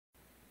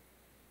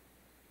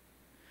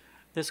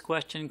This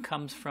question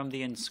comes from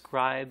the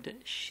Inscribed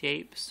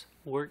Shapes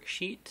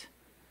worksheet.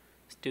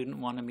 Student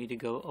wanted me to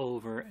go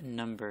over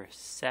number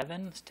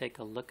 7. Let's take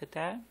a look at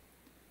that.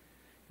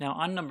 Now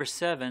on number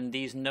 7,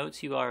 these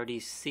notes you already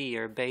see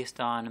are based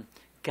on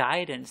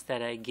guidance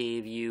that I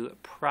gave you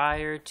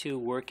prior to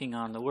working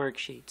on the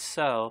worksheet.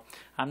 So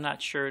I'm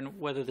not sure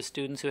whether the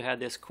students who had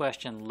this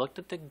question looked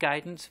at the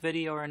guidance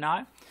video or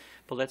not,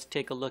 but let's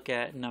take a look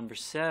at number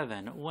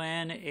 7.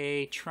 When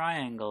a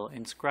triangle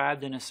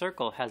inscribed in a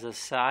circle has a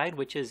side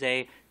which is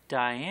a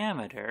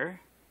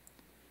diameter,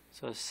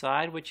 so a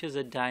side which is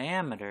a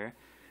diameter,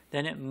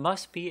 then it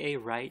must be a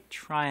right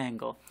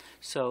triangle.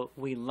 So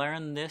we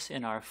learned this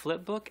in our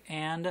flip book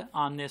and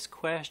on this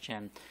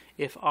question.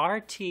 If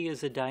RT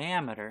is a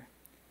diameter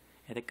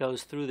and it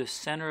goes through the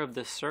center of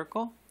the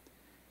circle,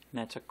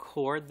 and that's a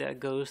chord that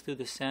goes through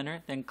the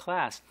center, then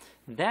class,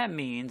 that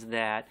means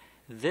that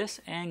this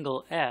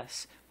angle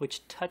S,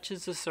 which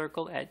touches the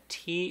circle at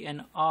T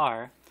and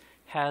R,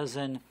 has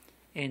an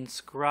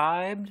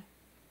inscribed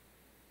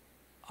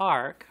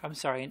arc,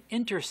 an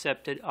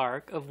intercepted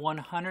arc of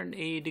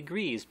 180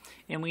 degrees.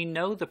 And we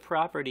know the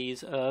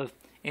properties of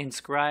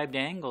inscribed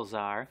angles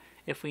are,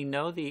 if we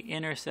know the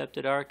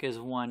intercepted arc is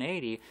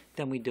 180,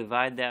 then we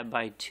divide that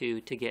by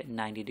 2 to get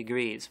 90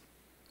 degrees.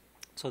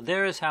 So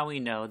there is how we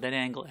know that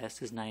angle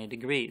S is 90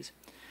 degrees.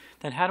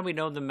 Then how do we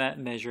know the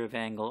measure of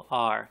angle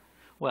R?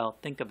 Well,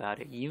 think about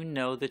it. You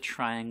know the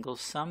triangle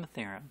sum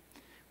theorem.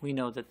 We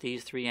know that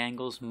these three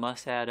angles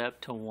must add up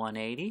to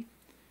 180.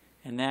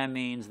 And that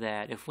means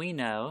that if we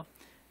know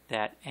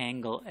that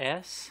angle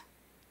S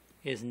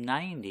is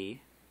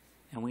 90,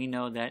 and we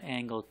know that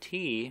angle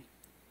T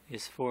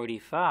is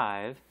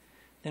 45,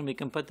 then we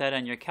can put that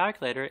on your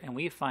calculator and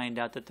we find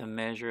out that the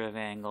measure of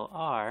angle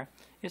R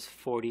is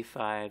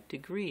 45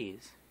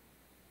 degrees.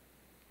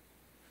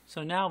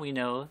 So now we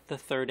know the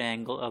third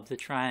angle of the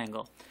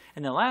triangle.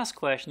 And the last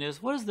question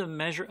is, what is the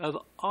measure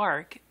of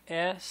arc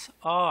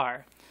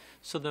SR?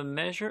 So the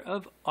measure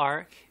of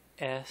arc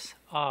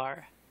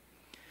SR.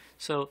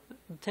 So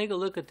take a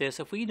look at this.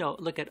 If we don't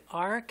look at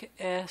arc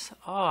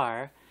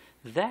SR,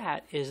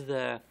 that is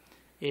the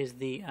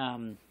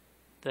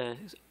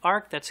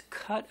arc that's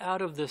cut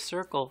out of the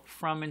circle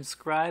from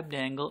inscribed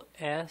angle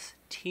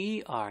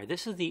STR.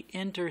 This is the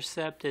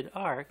intercepted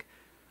arc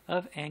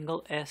of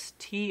angle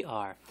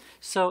STR.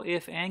 So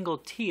if angle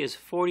T is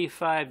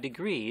 45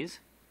 degrees,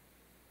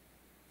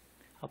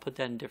 I'll put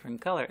that in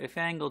different color. If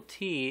angle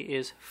T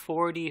is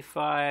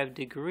 45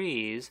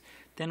 degrees,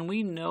 then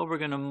we know we're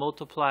going to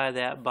multiply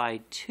that by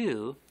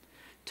 2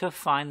 to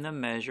find the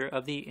measure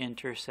of the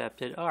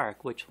intercepted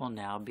arc, which will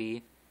now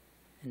be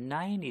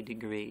 90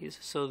 degrees.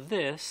 So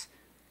this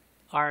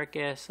arc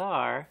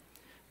SR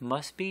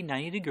must be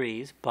 90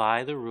 degrees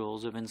by the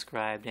rules of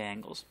inscribed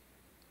angles.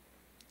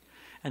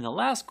 And the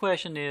last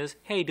question is,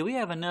 hey, do we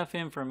have enough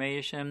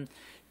information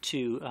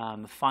to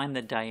find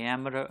the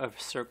diameter of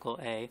circle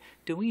A?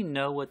 Do we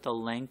know what the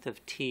length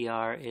of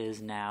TR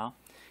is now?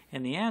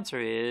 And the answer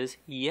is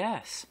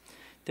yes.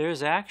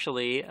 There's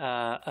actually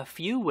a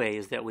few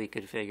ways that we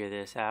could figure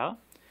this out.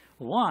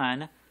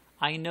 One,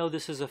 I know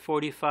this is a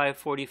 45,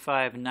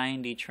 45,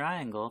 90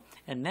 triangle,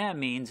 and that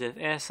means if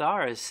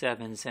SR is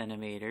 7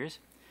 centimeters,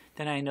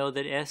 then I know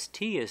that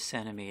ST is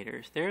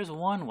centimeters. There's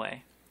one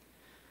way.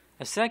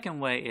 A second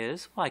way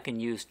is, well, I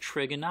can use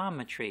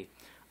trigonometry.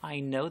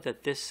 I know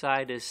that this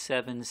side is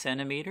 7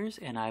 centimeters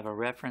and I have a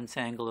reference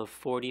angle of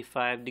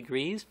 45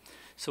 degrees.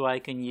 So I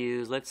can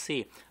use, let's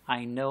see,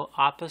 I know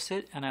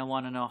opposite and I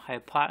want to know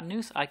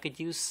hypotenuse. I could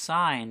use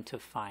sine to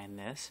find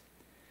this.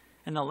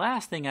 And the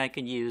last thing I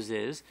could use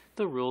is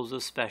the rules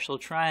of special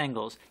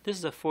triangles. This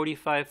is a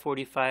 45,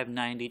 45,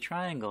 90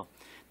 triangle.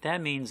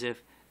 That means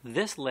if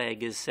this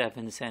leg is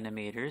 7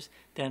 centimeters,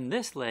 then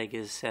this leg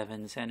is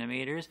 7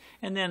 centimeters,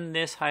 and then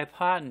this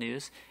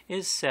hypotenuse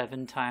is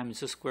 7 times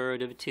the square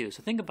root of 2.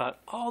 So think about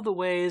all the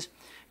ways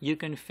you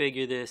can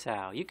figure this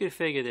out. You could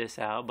figure this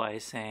out by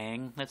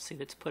saying, let's see,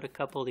 let's put a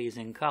couple of these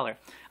in color.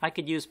 I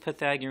could use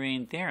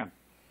Pythagorean theorem.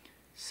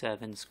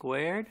 7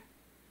 squared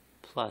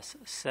plus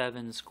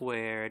 7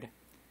 squared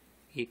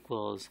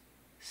equals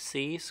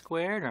c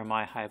squared, or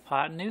my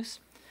hypotenuse.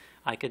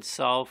 I could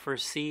solve for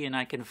c and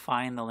I can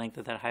find the length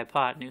of that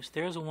hypotenuse.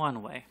 There's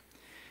one way.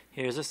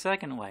 Here's a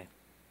second way.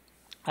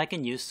 I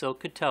can use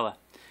SOHCAHTOA.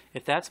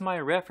 If that's my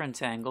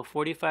reference angle,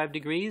 45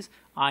 degrees,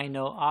 I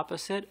know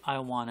opposite, I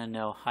want to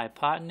know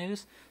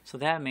hypotenuse. So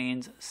that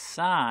means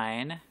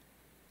sine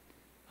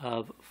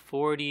of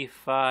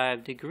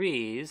 45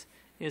 degrees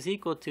is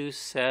equal to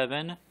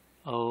 7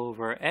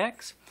 over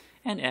x,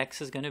 and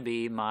x is going to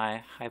be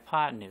my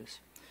hypotenuse.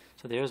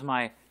 So there's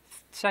my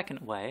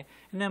second way.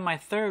 And then my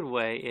third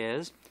way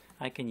is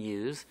I can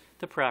use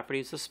the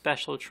properties of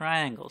special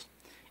triangles.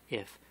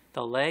 If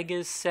the leg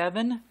is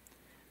 7,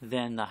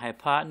 then the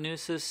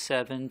hypotenuse is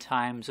 7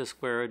 times the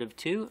square root of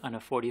 2 on a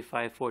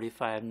 45,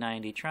 45,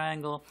 90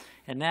 triangle,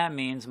 and that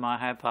means my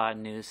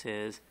hypotenuse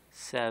is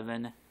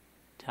 7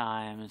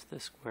 times the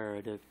square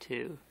root of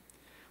 2.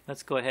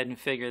 Let's go ahead and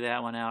figure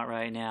that one out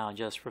right now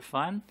just for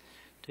fun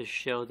to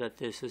show that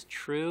this is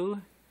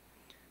true.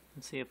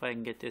 Let's see if I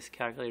can get this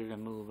calculator to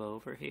move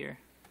over here.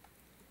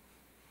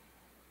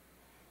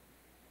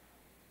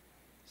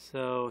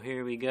 So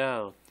here we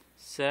go.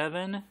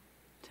 7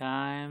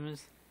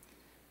 times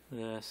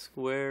the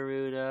square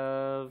root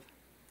of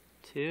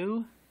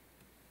 2.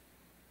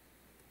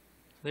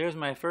 There's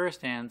my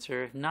first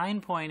answer,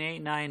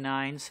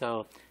 9.899,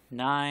 so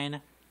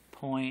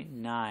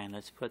 9.9.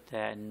 Let's put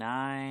that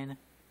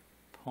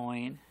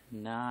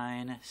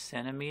 9.9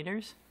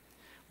 centimeters.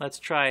 Let's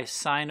try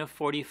sine of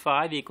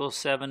 45 equals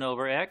 7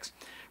 over x.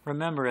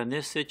 Remember, in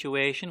this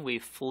situation, we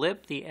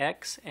flip the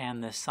x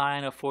and the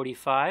sine of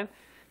 45.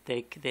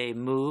 They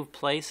move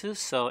places,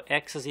 so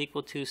x is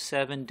equal to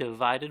 7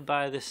 divided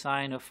by the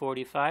sine of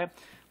 45.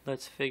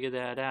 Let's figure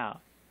that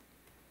out.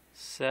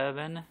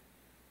 7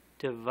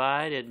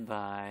 divided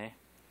by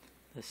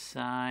the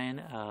sine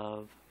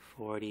of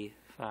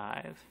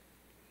 45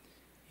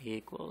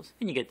 equals,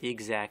 and you get the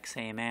exact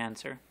same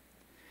answer.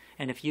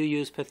 And if you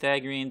use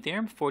Pythagorean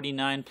theorem,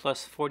 49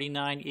 plus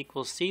 49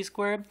 equals c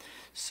squared.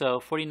 So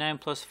 49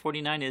 plus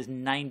 49 is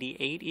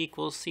 98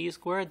 equals c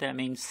squared. That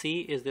means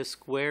c is the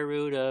square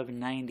root of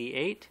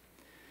 98.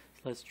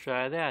 So let's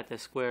try that, the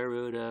square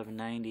root of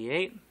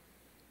 98.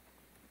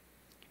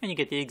 And you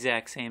get the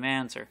exact same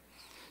answer.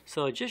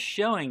 So just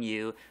showing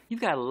you,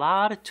 you've got a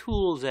lot of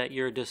tools at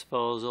your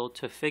disposal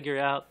to figure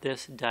out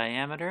this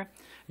diameter.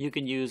 You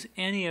can use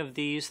any of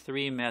these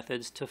 3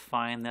 methods to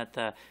find that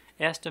the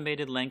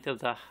estimated length of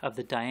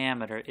the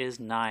diameter is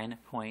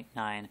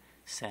 9.9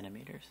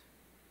 centimeters.